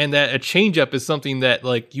 and that a changeup is something that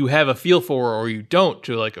like you have a feel for or you don't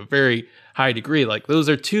to like a very high degree. Like those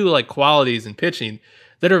are two like qualities in pitching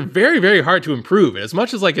that are very, very hard to improve. And as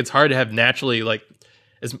much as like it's hard to have naturally, like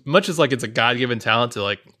as much as like it's a God-given talent to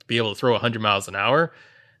like be able to throw 100 miles an hour,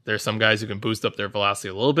 there's some guys who can boost up their velocity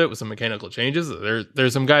a little bit with some mechanical changes.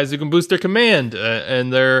 There's some guys who can boost their command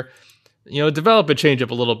and their, develop a changeup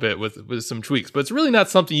a little bit with some tweaks. But it's really not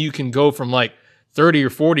something you can go from like 30 or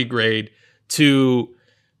 40 grade to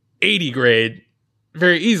 80 grade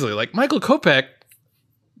very easily. Like Michael Kopech,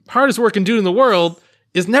 hardest working dude in the world,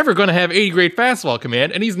 is never going to have 80 grade fastball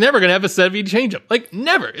command, and he's never going to have a 70 changeup. Like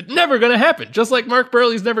never. It's never going to happen. Just like Mark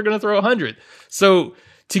Burley's never going to throw 100. So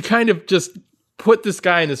to kind of just put this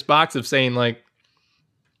guy in this box of saying like,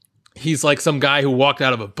 he's like some guy who walked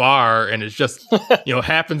out of a bar and is just,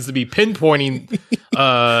 happens to be pinpointing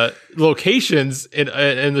locations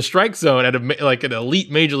in the strike zone at like an elite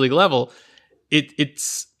major league level.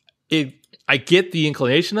 I get the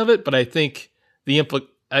inclination of it, but I think the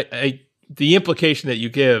implication that you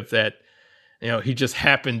give that, he just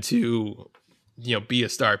happened to, be a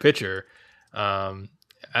star pitcher.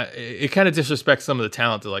 It kind of disrespects some of the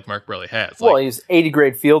talent that like Mark Buehrle has. Well, he's 80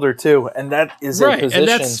 grade fielder too, and that is right, a position. And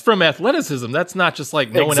that's from athleticism. That's not just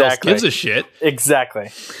like no one else gives a shit. Exactly.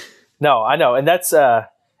 No, I know, and that's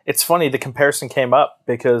it's funny. The comparison came up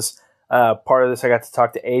because part of this I got to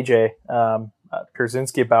talk to AJ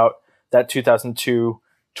Pierzynski about that 2002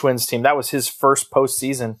 Twins team. That was his first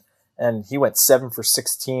postseason, and he went 7 for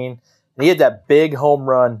 16. And he had that big home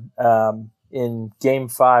run in Game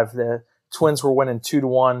 5. The Twins were winning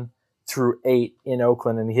 2-1 through 8 in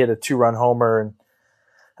Oakland, and he hit a 2-run homer. And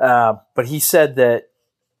but he said that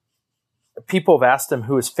people have asked him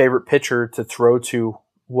who his favorite pitcher to throw to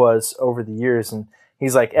was over the years, and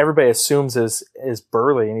he's like, everybody assumes is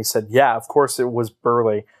Buehrle, and he said, yeah, of course it was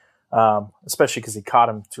Buehrle, especially because he caught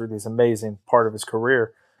him through this amazing part of his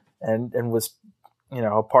career, and was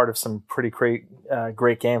a part of some pretty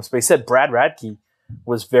great games. But he said Brad Radke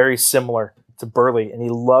was very similar to Buehrle, and he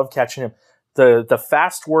loved catching him. The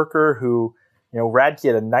fast worker who, Radke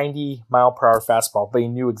had a 90-mile-per-hour fastball, but he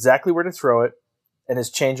knew exactly where to throw it, and his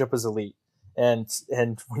changeup was elite. And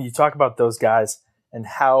when you talk about those guys and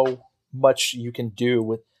how much you can do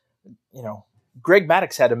with, Greg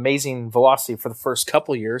Maddux had amazing velocity for the first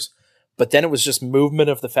couple years, but then it was just movement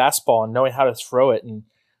of the fastball and knowing how to throw it and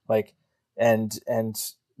and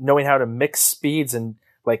knowing how to mix speeds, and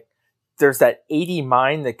like there's that 80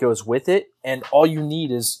 mind that goes with it, and all you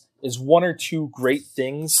need is one or two great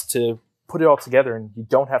things to put it all together, and you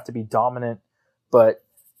don't have to be dominant. But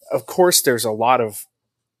of course there's a lot of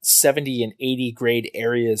 70 and 80 grade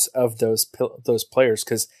areas of those players,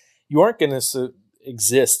 because you aren't going to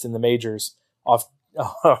exist in the majors off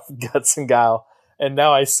guts and guile. And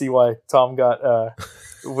now I see why Tom got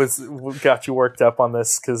you worked up on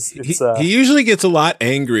this, because it's he usually gets a lot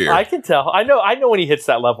angrier. I can tell. I know when he hits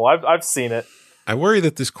that level. I've seen it. I worry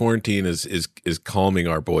that this quarantine is calming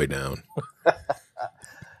our boy down.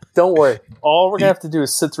 Don't worry. All we're gonna have to do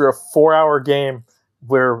is sit through a 4-hour game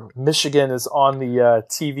where Michigan is on the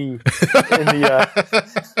TV,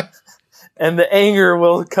 and the anger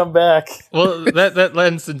will come back. Well, that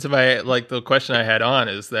lends into my the question I had on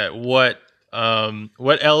is that what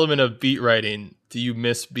element of beat writing do you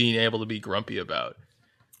miss being able to be grumpy about?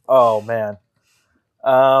 Oh man,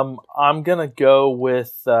 I'm gonna go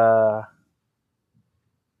with the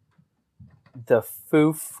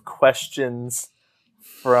foof questions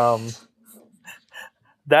from.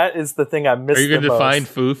 That is the thing I miss. Are you going to define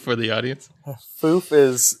foof for the audience? Foof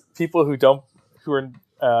is people who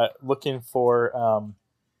are looking for.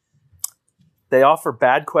 They offer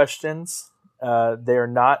bad questions. They are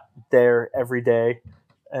not there every day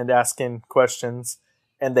and asking questions,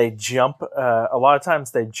 and they jump. A lot of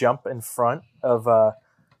times, they jump in front of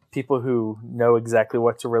people who know exactly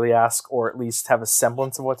what to really ask, or at least have a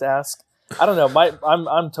semblance of what to ask. I don't know.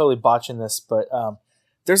 I'm totally botching this, but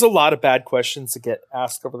there's a lot of bad questions that get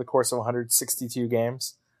asked over the course of 162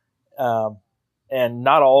 games, and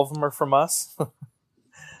not all of them are from us.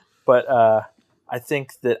 But I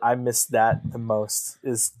think that I miss that the most,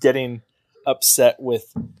 is getting upset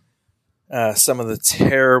with some of the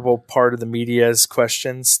terrible part of the media's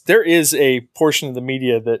questions. There is a portion of the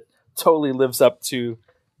media that totally lives up to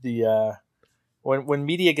the when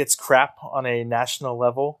media gets crap on a national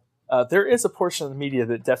level. There is a portion of the media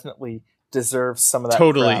that definitely deserves some of that.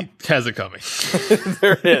 Totally crap. has it coming.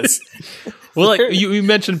 There is. Well, like you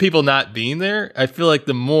mentioned people not being there. I feel like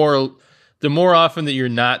the more often that you're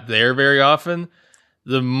not there very often,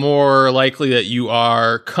 the more likely that you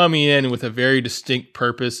are coming in with a very distinct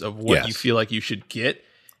purpose of what you feel like you should get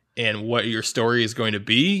and what your story is going to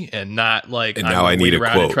be, and not like and now I need a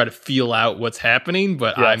around quote and try to feel out what's happening,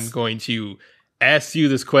 but I'm going to ask you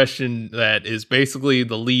this question that is basically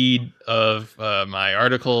the lead of my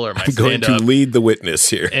article or my stand-up. I'm going to lead the witness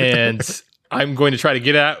here. And I'm going to try to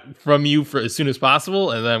get out from you for as soon as possible,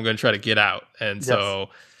 and then I'm going to try to get out. And so...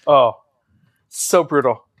 Oh, so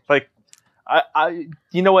brutal. Like, I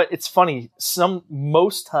you know what? It's funny.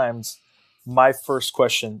 Most times, my first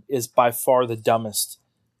question is by far the dumbest.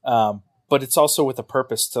 But it's also with a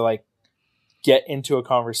purpose to, like, get into a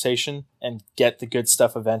conversation and get the good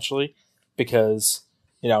stuff eventually. Because,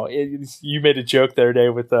 you made a joke the other day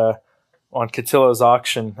with on Cotillo's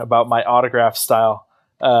auction about my autograph style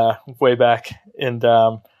way back. And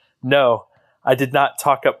no, I did not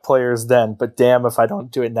talk up players then, but damn if I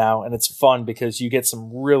don't do it now. And it's fun because you get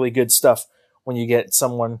some really good stuff when you get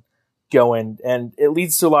someone going, and it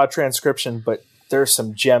leads to a lot of transcription, but there's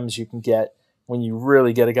some gems you can get when you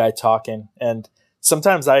really get a guy talking. And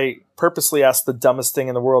sometimes I purposely ask the dumbest thing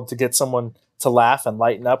in the world to get someone to laugh and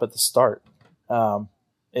lighten up at the start.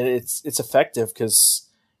 It's effective because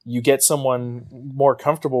you get someone more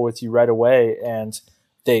comfortable with you right away, and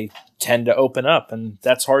they tend to open up, and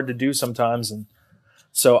that's hard to do sometimes. And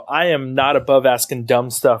so I am not above asking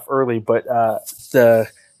dumb stuff early, but the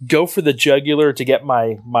go for the jugular to get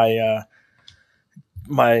my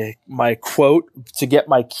quote, to get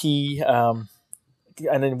my key. And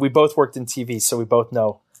then we both worked in TV, so we both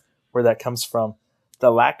know where that comes from. The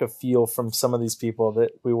lack of feel from some of these people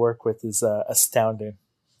that we work with is astounding.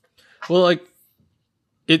 Well, like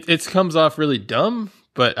it comes off really dumb.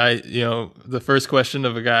 But the first question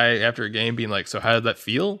of a guy after a game being like, so how did that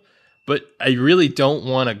feel? But I really don't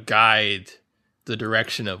want to guide the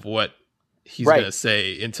direction of what he's going to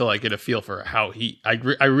say until I get a feel for how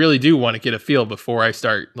I really do want to get a feel before I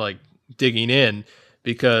start like digging in,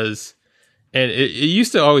 because, and it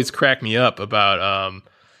used to always crack me up about,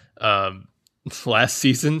 last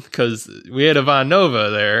season, because we had Ivan Nova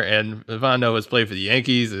there, and Ivan Nova's played for the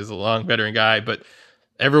Yankees, is a long veteran guy, but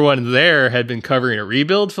everyone there had been covering a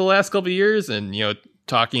rebuild for the last couple of years, and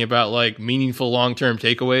talking about like meaningful long-term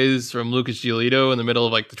takeaways from Lucas Giolito in the middle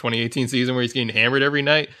of like the 2018 season where he's getting hammered every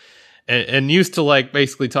night, and used to like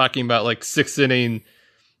basically talking about like 6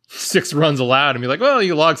 runs allowed and be like, well,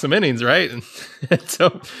 you logged some innings, right? And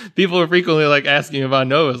so people are frequently like asking Ivan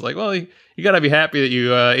Nova, like, well, you got to be happy that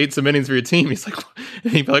you ate some innings for your team. He's like,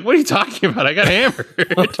 and he'd be like, what are you talking about? I got hammered.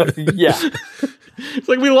 Yeah. It's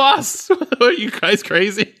like, we lost. What, are you guys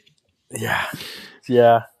crazy? Yeah.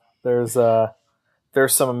 Yeah. There's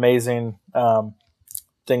some amazing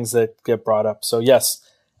things that get brought up. So yes,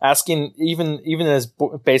 asking, even as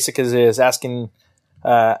basic as it is, asking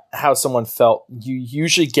how someone felt, you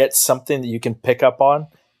usually get something that you can pick up on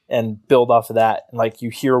and build off of that. And like, you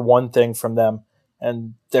hear one thing from them,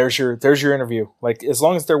 and there's your interview. Like, as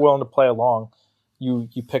long as they're willing to play along, you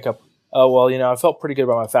pick up, oh, well, I felt pretty good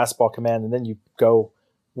about my fastball command. And then you go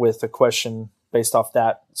with a question based off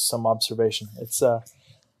that, some observation. It's,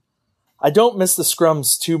 I don't miss the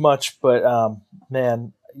scrums too much, but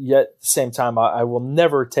man, yet at the same time, I will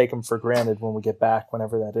never take them for granted when we get back,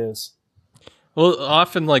 whenever that is. Well,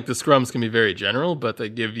 often like the scrums can be very general, but they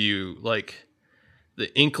give you like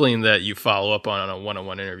the inkling that you follow up on a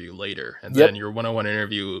one-on-one interview later. And then your one-on-one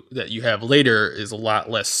interview that you have later is a lot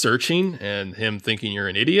less searching and him thinking you're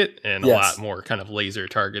an idiot, and a lot more kind of laser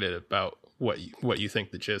targeted about what you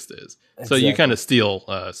think the gist is. Exactly. So you kind of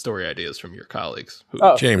steal story ideas from your colleagues.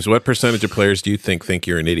 James, what percentage of players do you think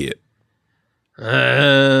you're an idiot?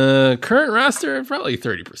 Current roster, probably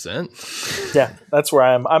 30%. Yeah, that's where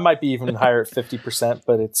I am. I might be even higher at 50%,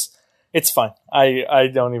 but it's fine. I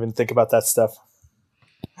don't even think about that stuff.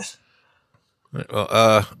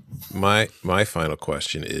 Well, my final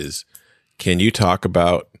question is, can you talk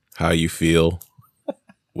about how you feel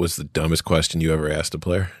was the dumbest question you ever asked a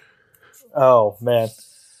player? Oh, man.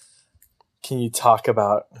 Can you talk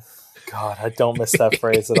about... God, I don't miss that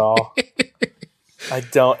phrase at all. I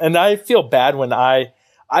don't. And I feel bad when I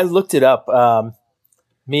looked it up.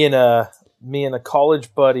 Me and a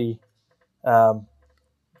college buddy.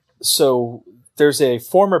 So there's a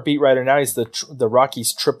former beat writer. Now he's the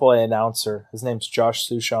Rockies AAA announcer. His name's Josh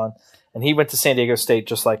Sushan. And he went to San Diego State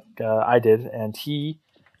just like I did. And he,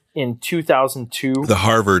 in 2002... The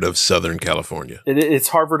Harvard of Southern California. It's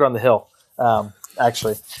Harvard on the Hill,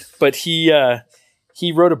 actually. But he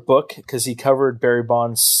wrote a book because he covered Barry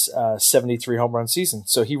Bonds' 73 home run season.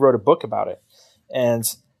 So he wrote a book about it. And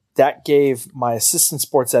that gave my assistant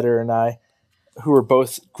sports editor and I, who were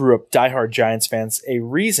both grew up diehard Giants fans, a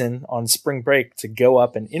reason on spring break to go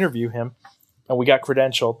up and interview him. And we got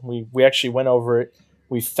credentialed. We actually went over it.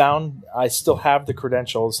 We found, I still have the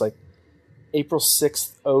credentials, like April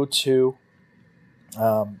 6th, 2002.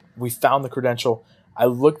 We found the credential. I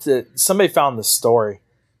looked at, somebody found the story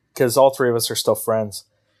because all three of us are still friends.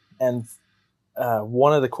 And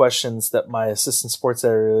one of the questions that my assistant sports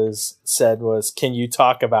editor said was, can you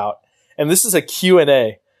talk about, and this is a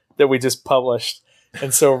Q&A that we just published.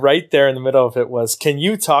 And so right there in the middle of it was, can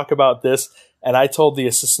you talk about this? And I told the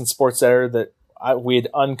assistant sports editor that we had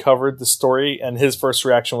uncovered the story, and his first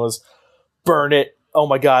reaction was, burn it. Oh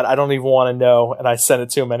my God, I don't even want to know. And I sent it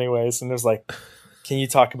to him anyways. And it was like, can you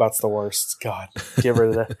talk about the worst? God, get rid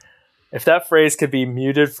of that. If that phrase could be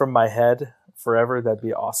muted from my head forever, that'd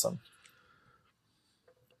be awesome.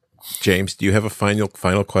 James, do you have a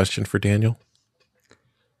final question for Daniel?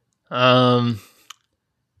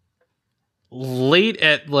 Late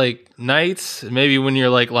at like nights, maybe when you're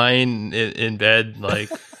like lying in bed, like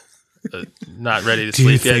not ready to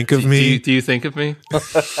sleep yet. Think of me? Do you think of me?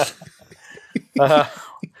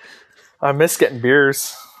 I miss getting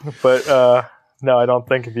beers, but no, I don't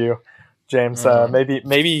think of you, James.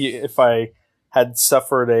 Maybe if I had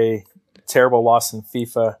suffered a terrible loss in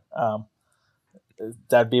FIFA,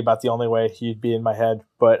 that'd be about the only way you'd be in my head.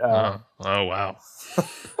 But oh wow.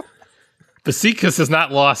 Besiktas has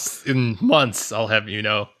not lost in months, I'll have you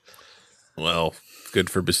know. Well, good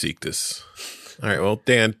for Besiktas. All right, well,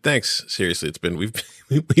 Dan, thanks. Seriously, it's been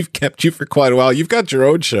we've kept you for quite a while. You've got your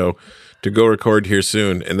own show to go record here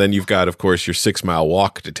soon, and then you've got, of course, your 6-mile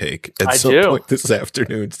walk to take at some point this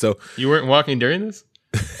afternoon. So you weren't walking during this?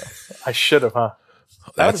 I should have, huh?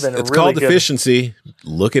 That would have been it's really called efficiency.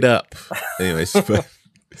 Look it up. Anyways, but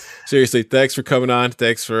seriously, thanks for coming on.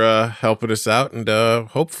 Thanks for helping us out, and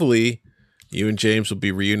hopefully you and James will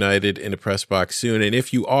be reunited in a press box soon. And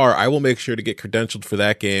if you are, I will make sure to get credentialed for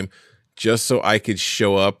that game just so I could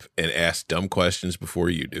show up and ask dumb questions before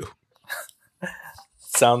you do.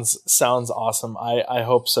 Sounds awesome. I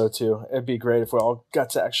hope so too. It'd be great if we all got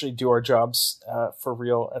to actually do our jobs for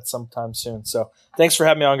real at some time soon. So thanks for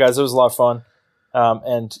having me on, guys. It was a lot of fun.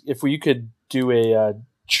 And if you could do a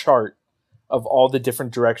chart of all the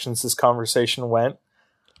different directions this conversation went,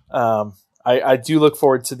 I do look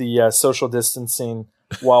forward to the social distancing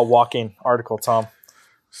while walking article, Tom.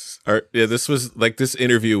 Yeah, this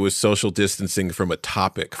interview was social distancing from a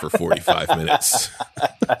topic for 45 minutes.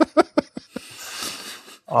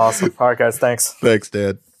 Awesome. All right, guys. Thanks. Thanks,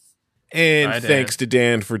 Dad. And Bye, Dan. thanks to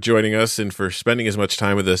Dan for joining us and for spending as much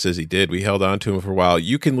time with us as he did. We held on to him for a while.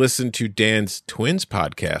 You can listen to Dan's Twins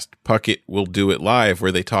podcast, Puckett Will Do It Live,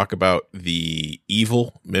 where they talk about the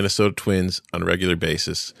evil Minnesota Twins on a regular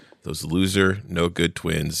basis. Those loser, no good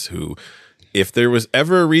Twins who, if there was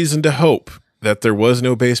ever a reason to hope that there was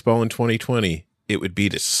no baseball in 2020, it would be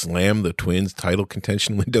to slam the Twins' title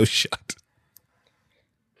contention window shut.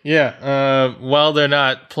 Yeah, while they're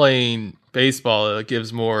not playing baseball, it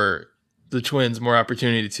gives the Twins more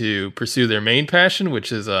opportunity to pursue their main passion,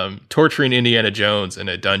 which is torturing Indiana Jones in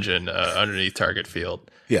a dungeon underneath Target Field.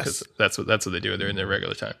 Yes, that's what they do. They're in their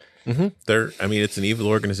regular time. Mm-hmm. It's an evil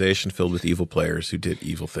organization filled with evil players who did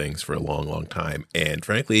evil things for a long, long time. And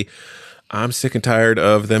frankly, I'm sick and tired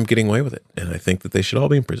of them getting away with it. And I think that they should all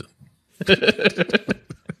be in prison.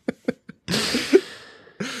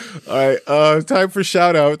 All right, time for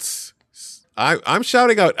shout outs. I'm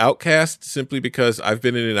shouting out Outkast simply because I've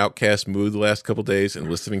been in an Outkast mood the last couple days and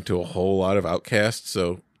listening to a whole lot of Outkast.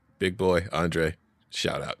 So, big boy, Andre,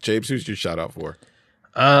 shout out. James, who's your shout out for?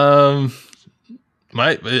 I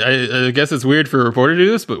guess it's weird for a reporter to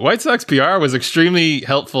do this, but White Sox PR was extremely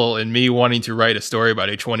helpful in me wanting to write a story about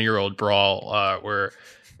a 20-year-old brawl where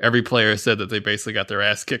every player said that they basically got their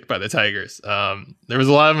ass kicked by the Tigers. There was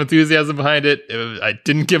a lot of enthusiasm behind it. I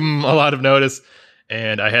didn't give them a lot of notice,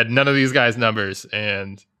 and I had none of these guys' numbers,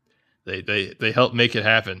 and they helped make it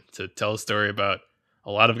happen to tell a story about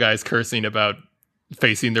a lot of guys cursing about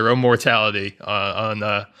facing their own mortality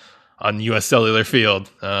on U.S. Cellular Field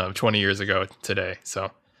 20 years ago today. So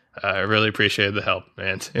I really appreciated the help,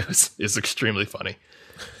 and it's extremely funny.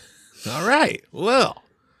 All right. Well,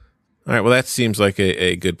 that seems like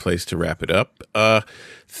a good place to wrap it up.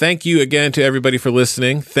 Thank you again to everybody for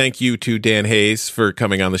listening. Thank you to Dan Hayes for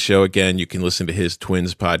coming on the show again. You can listen to his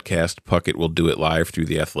Twins podcast, Puckett Will Do It Live, through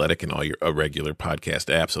The Athletic and all your regular podcast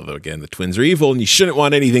apps. Although, again, the Twins are evil, and you shouldn't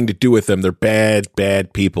want anything to do with them. They're bad,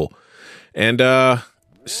 bad people. And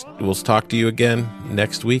we'll talk to you again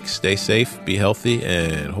next week. Stay safe, be healthy,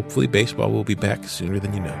 and hopefully baseball will be back sooner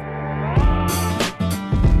than you know.